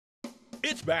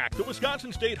It's back, the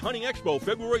Wisconsin State Hunting Expo,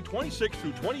 February 26th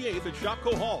through 28th at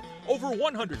Shopko Hall. Over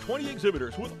 120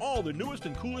 exhibitors with all the newest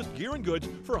and coolest gear and goods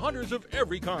for hunters of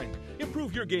every kind.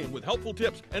 Improve your game with helpful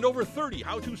tips and over 30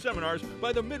 how-to seminars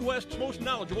by the Midwest's most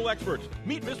knowledgeable experts.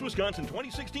 Meet Miss Wisconsin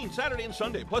 2016 Saturday and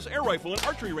Sunday, plus air rifle and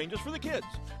archery ranges for the kids.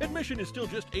 Admission is still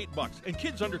just $8, and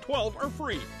kids under 12 are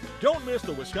free. Don't miss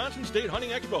the Wisconsin State Hunting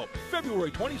Expo,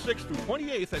 February 26th through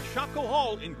 28th at Shopko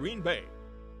Hall in Green Bay.